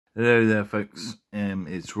Hello there, folks.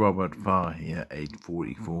 It's Robert Farr here, age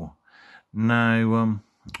 44. Now,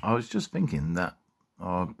 I was just thinking that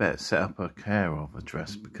I better set up a care of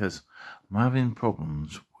address because I'm having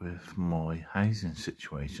problems with my housing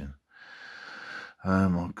situation.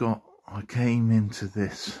 I came into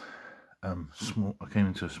this I came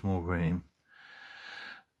into a small room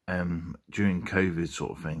during COVID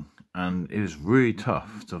sort of thing, and it was really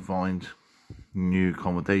tough to find new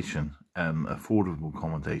accommodation, affordable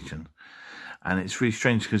accommodation. And it's really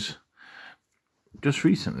strange because just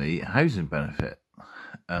recently housing benefit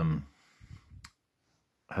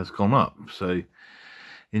has gone up. So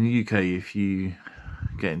in the UK, if you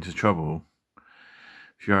get into trouble,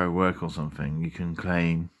 if you're out of work or something, you can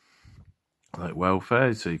claim like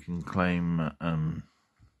welfare. So you can claim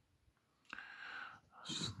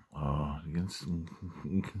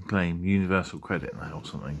you can claim universal credit now or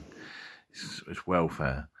something. It's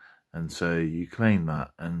welfare, and so you claim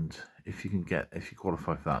that, and if you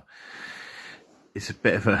qualify for that, it's a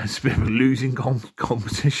bit of a losing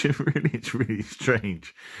competition. Really, it's really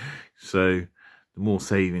strange. So the more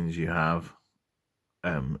savings you have,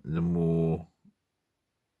 the more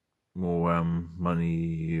money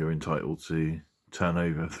you're entitled to turn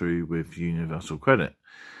over through with universal credit.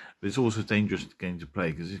 But it's also a dangerous game to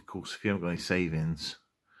play because, of course, if you haven't got any savings,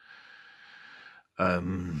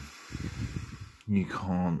 you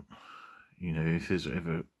can't,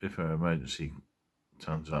 if an emergency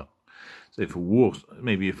turns up, say if a war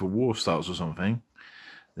starts or something,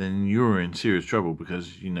 then you're in serious trouble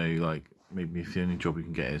because, like maybe if the only job you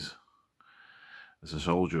can get is as a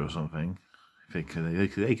soldier or something, they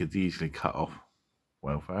could easily cut off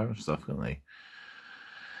welfare and stuff, couldn't they?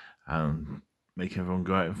 And make everyone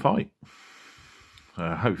go out and fight.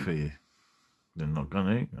 Hopefully they're not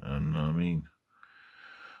going to, and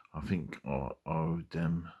I think I would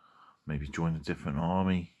maybe join a different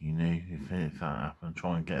army, if that happened,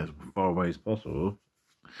 try and get as far away as possible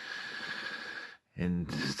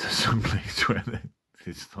into some place where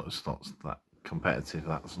it's not that competitive,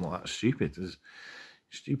 that's not that stupid. It's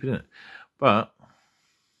stupid, isn't it? But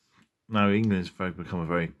now England's become a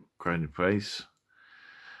very crowded place.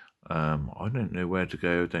 I don't know where to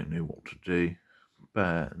go, I don't know what to do,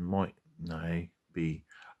 but it might now be...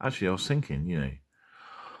 Actually, I was thinking,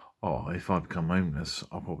 if I become homeless,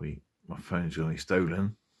 my phone's going to be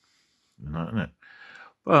stolen, isn't it?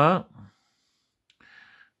 But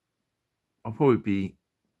I'll probably be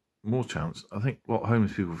more chance. I think what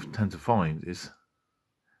homeless people tend to find is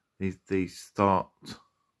they start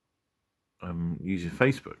using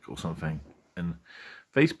Facebook or something, and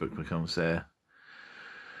Facebook becomes their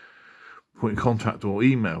point of contact or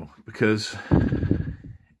email because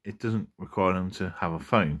it doesn't require them to have a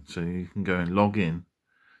phone, so you can go and log in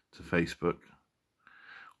to Facebook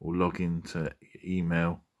or log into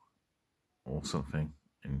email or something,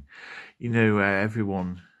 and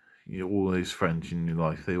everyone, all those friends in your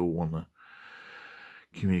life, they all want to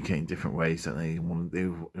communicate in different ways, don't they? They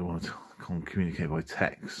want to communicate by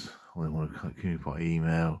text, or they want to communicate by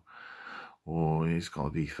email, or it's got to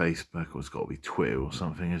be Facebook, or it's got to be Twitter or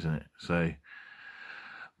something, isn't it? So,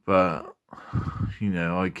 but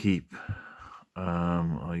I keep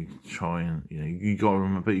I try and you got to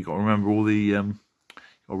remember all the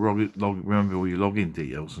remember all your login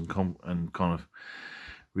details and kind of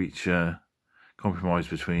reach compromise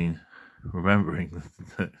between remembering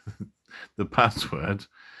the password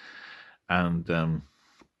and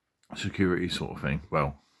security sort of thing.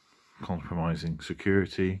 Well, compromising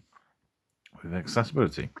security with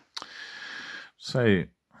accessibility. So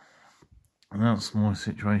that's my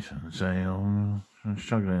situation. So I'm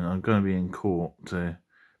struggling. I'm going to be in court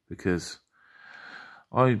because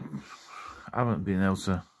I haven't been able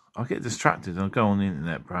to... I'll get distracted. I'll go on the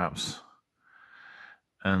internet perhaps,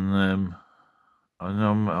 and I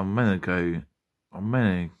know I'm meant to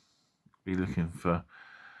be looking for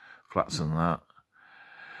flats and that,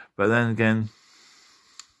 but then again,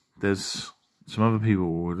 there's some other people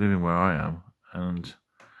who are living where I am, and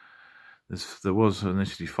there was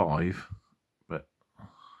initially 5, but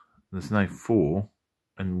there's now 4,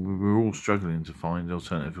 and we're all struggling to find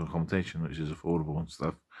alternative accommodation which is affordable and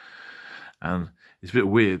stuff. And it's a bit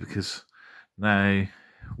weird because now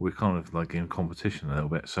we're kind of like in competition a little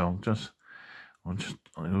bit. So I've got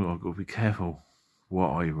to be careful what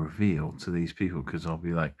I reveal to these people, because I'll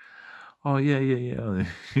be like, oh yeah.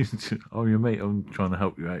 Oh, your mate, I'm trying to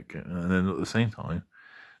help you out. And then at the same time,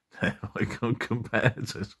 they're like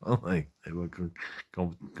competitors, aren't they? They were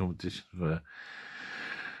competition for...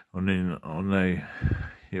 I know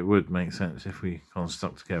it would make sense if we kind of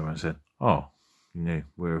stuck together and said, oh,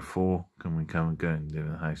 we're a 4, can we come and go and live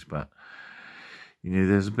in the house? But you know,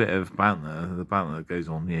 there's a bit of banter. The banter that goes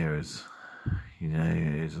on here is, you know,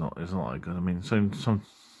 it's not that good. I mean, some of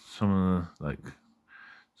the, like,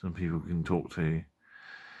 some people can talk to,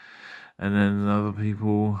 and then other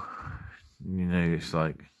people, you know, it's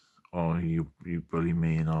like, oh, you bully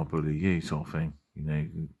me and I'll bully you, sort of thing. You know,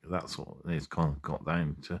 that's what it's kind of got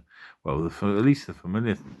down to. Well, at least the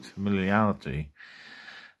familiarity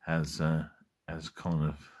has kind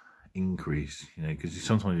of increased. You know, because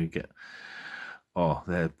sometimes you get, oh,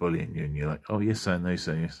 they're bullying you, and you're like, oh, yes sir, no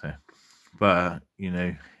sir, yes sir. But you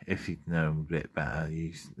know, if you know them a bit better,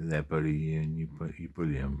 they bully you, and you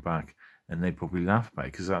bully them back, and they probably laugh back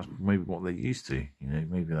because that's maybe what they're used to. You know,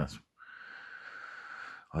 maybe that's,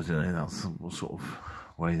 I don't know, that's what sort of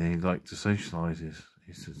way they like to socialise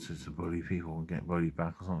is to bully people and get bullied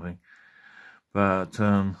back or something. But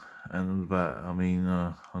but I mean,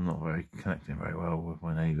 I'm not very connecting very well with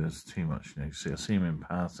my neighbours too much. You know, I see them in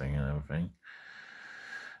passing and everything.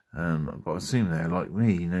 But I assume they're like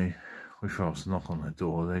me. You know, if I was to knock on their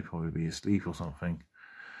door, they'd probably be asleep or something.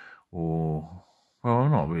 Or, well,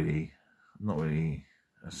 I'm not really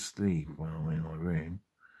asleep when I'm in my room.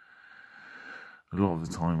 A lot of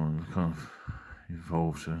the time I'm kind of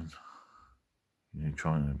involved in, you know,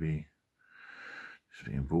 trying to be, just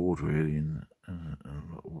being bored really, and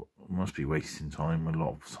must be wasting time, a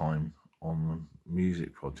lot of time on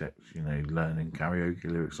music projects, you know, learning karaoke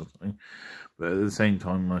lyrics or something. But at the same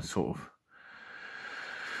time, I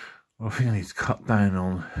think I need to cut down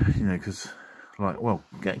on, you know, because, like, well,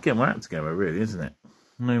 get my act together really, isn't it?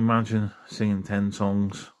 You know, imagine singing 10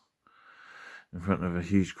 songs in front of a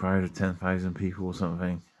huge crowd of 10,000 people or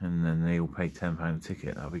something, and then they all pay £10 a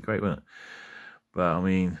ticket. That'd be great, wouldn't it? But I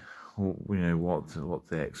mean, you know, what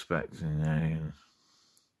they expect, you know. And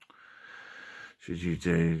should you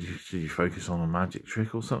focus on a magic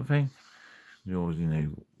trick or something? Or, you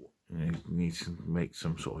know, you need to make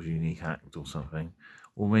some sort of unique act or something.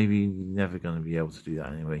 Or maybe you're never going to be able to do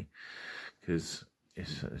that anyway, because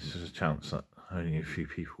it's just a chance that only a few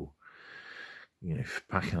people, you know,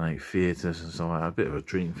 packing out theatres and stuff like that. A bit of a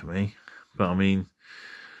dream for me. But I mean,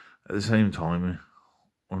 at the same time,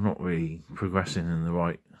 I'm not really progressing in the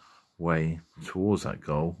right way towards that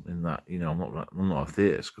goal, in that, you know, I'm not a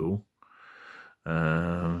theatre school,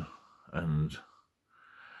 and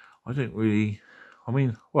I don't really, I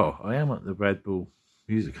mean, well, I am at the Red Bull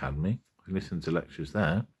Music Academy. I listen to lectures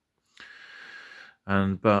there,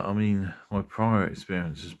 but I mean, my prior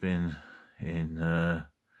experience has been in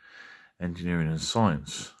engineering and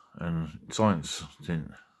science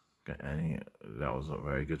didn't get any, that was not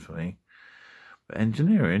very good for me. But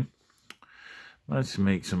engineering, I managed to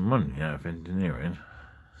make some money out of engineering.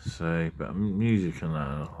 So, but music and that,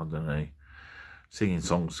 I don't know, singing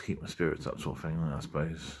songs to keep my spirits up, sort of thing. I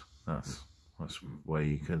suppose that's the way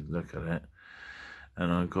you could look at it.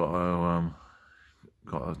 And I got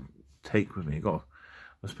to take with me.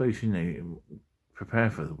 I suppose, you know, prepare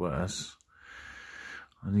for the worst.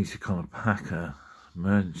 I need to kind of pack a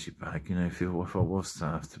emergency bag. You know, if I was to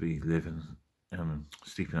have to be living,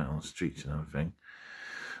 sleeping out on the streets and everything,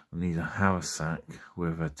 I need a haversack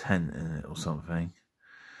with a tent in it or something,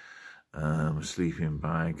 a sleeping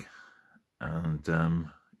bag, and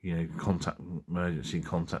you know, emergency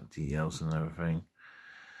contact details and everything,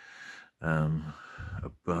 a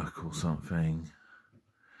book or something,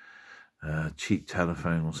 a cheap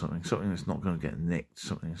telephone or something that's not going to get nicked,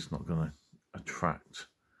 something that's not going to attract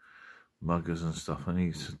muggers and stuff. I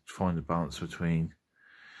need to find a balance between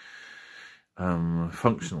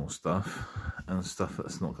functional stuff and stuff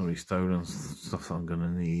that's not going to be stolen, stuff that I'm going to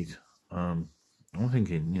need. I'm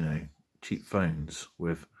thinking, you know, cheap phones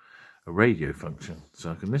with a radio function,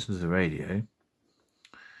 so I can listen to the radio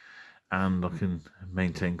and I can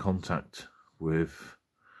maintain contact with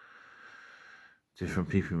different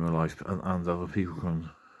people in my life, and other people can.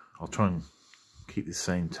 I'll try and keep the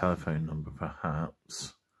same telephone number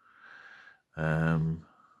perhaps, and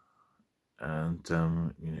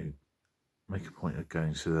you know, make a point of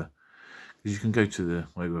going to the, because you can go to the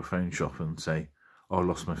mobile phone shop and say, oh, I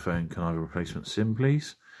lost my phone, can I have a replacement SIM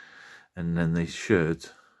please? And then they should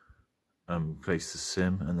place the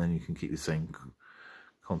SIM, and then you can keep the same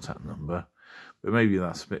contact number. But maybe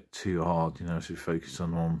that's a bit too hard, you know, to focus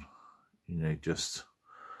on, you know, just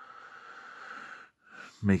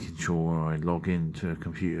making sure I log into a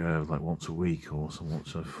computer like once a week or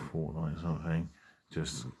once a fortnight or something,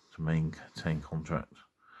 just to maintain contact.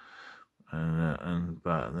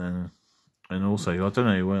 But then, and also, I don't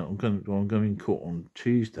know, well, I'm going to be caught on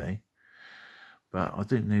Tuesday, but I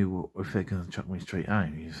don't know if they're going to chuck me straight out,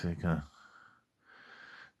 if they're going to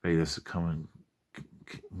pay us to come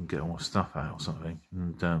and get all my stuff out or something.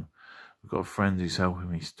 And I've got a friend who's helping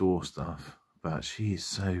me store stuff, but she is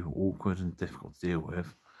so awkward and difficult to deal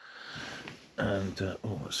with. And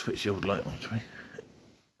let's switch the old light on to me.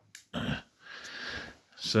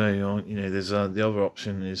 So there's the other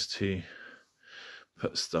option is to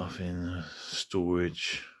put stuff in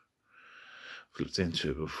storage. I've looked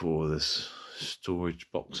into it before. There's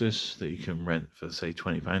storage boxes that you can rent for say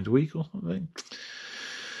 £20 a week or something.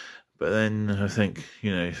 But then I think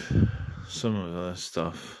some of the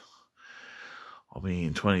stuff, I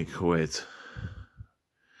mean, 20 quid.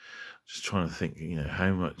 Just trying to think,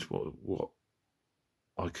 how much, what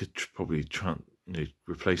I could probably try and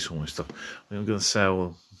replace all my stuff. I mean, I'm going to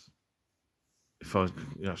sell, if I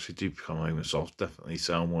actually do become homeless, I'll definitely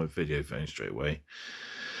sell my video phone straight away.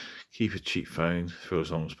 Keep a cheap phone for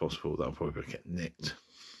as long as possible. That'll probably get nicked.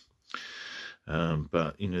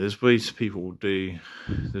 But there's ways people do.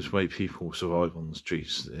 There's way people survive on the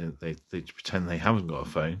streets. They pretend they haven't got a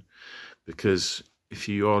phone, because if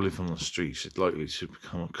you are living on the streets, it's likely to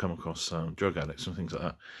come across drug addicts and things like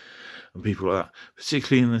that, and people like that,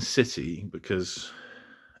 particularly in the city, because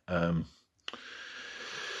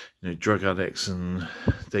drug addicts and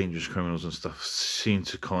dangerous criminals and stuff seem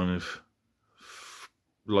to kind of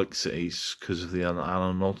like cities because of the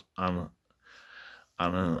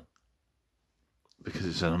because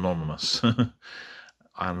it's an anonymous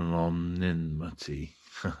anonymity,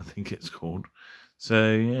 I think it's called.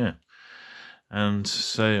 So yeah, and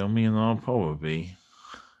so I mean, I'll probably,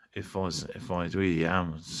 if I really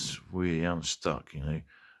am stuck,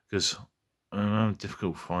 because I'm having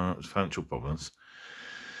difficult financial problems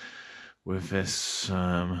with this.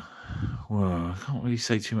 Well, I can't really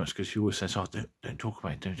say too much because she always says, "Oh, don't talk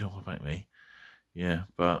about me." Yeah,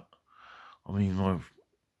 but I mean,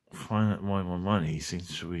 my money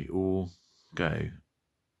seems to be all go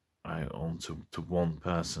out onto one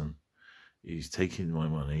person who's taking my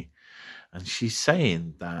money, and she's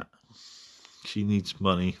saying that she needs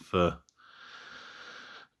money for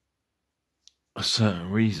a certain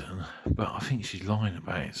reason, but I think she's lying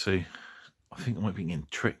about it. So I think I might be getting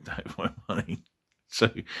tricked out of my money. So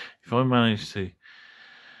if I manage to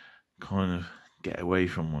kind of get away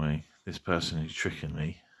from this person who's tricking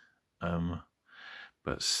me,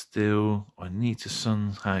 but still I need to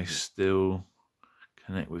somehow still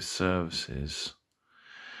connect with services.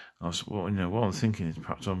 What I'm thinking is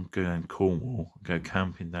perhaps I'm going to Cornwall, go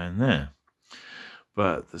camping down there.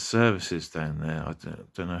 But the services down there, I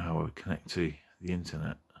don't know how I would connect to the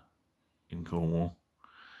internet in Cornwall.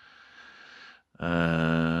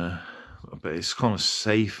 But it's kind of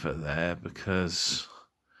safer there because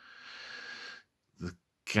the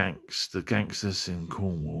gangsters in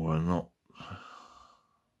Cornwall are not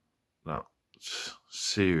that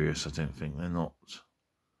serious. I don't think they're not.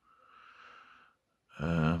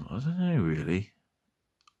 I don't know really.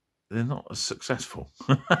 They're not as successful.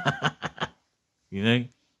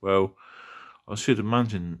 Well, I should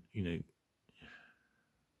imagine, the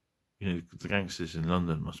gangsters in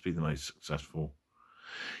London must be the most successful.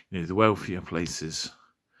 The wealthier places,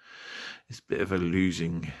 it's a bit of a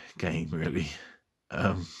losing game, really.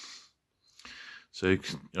 So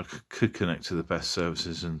I could connect to the best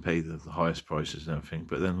services and pay the highest prices and everything,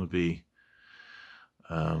 but then would be,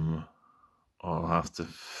 I'll have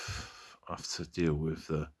to deal with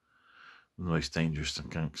the most dangerous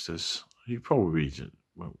gangsters. He probably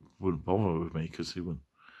wouldn't bother with me because he wouldn't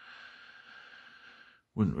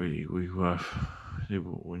really be worth.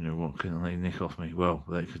 What can they nick off me? Well,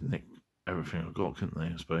 they could nick everything I've got, couldn't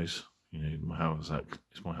they? I suppose. My haversack.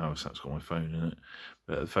 It's my haversack's got my phone in it,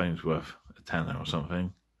 but the phone's worth a tenner or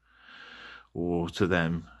something. Or to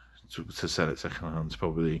them, to sell it second hand, it's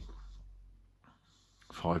probably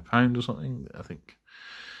 £5 or something. I think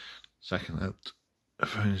second hand a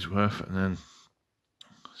phone is worth, and then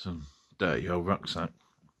some dirty old rucksack.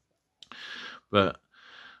 But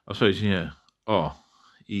I suppose,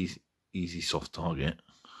 easy soft target,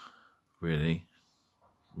 really.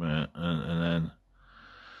 And then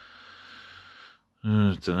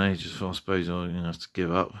I don't know. I suppose I'm gonna have to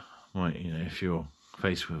give up. If you're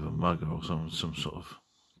faced with a mugger or some sort of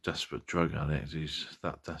desperate drug addict who's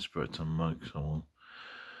that desperate to mug someone,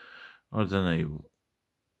 I don't know.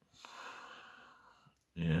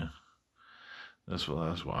 Yeah, that's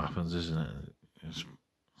what happens, isn't it?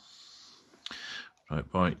 Right,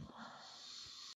 bye.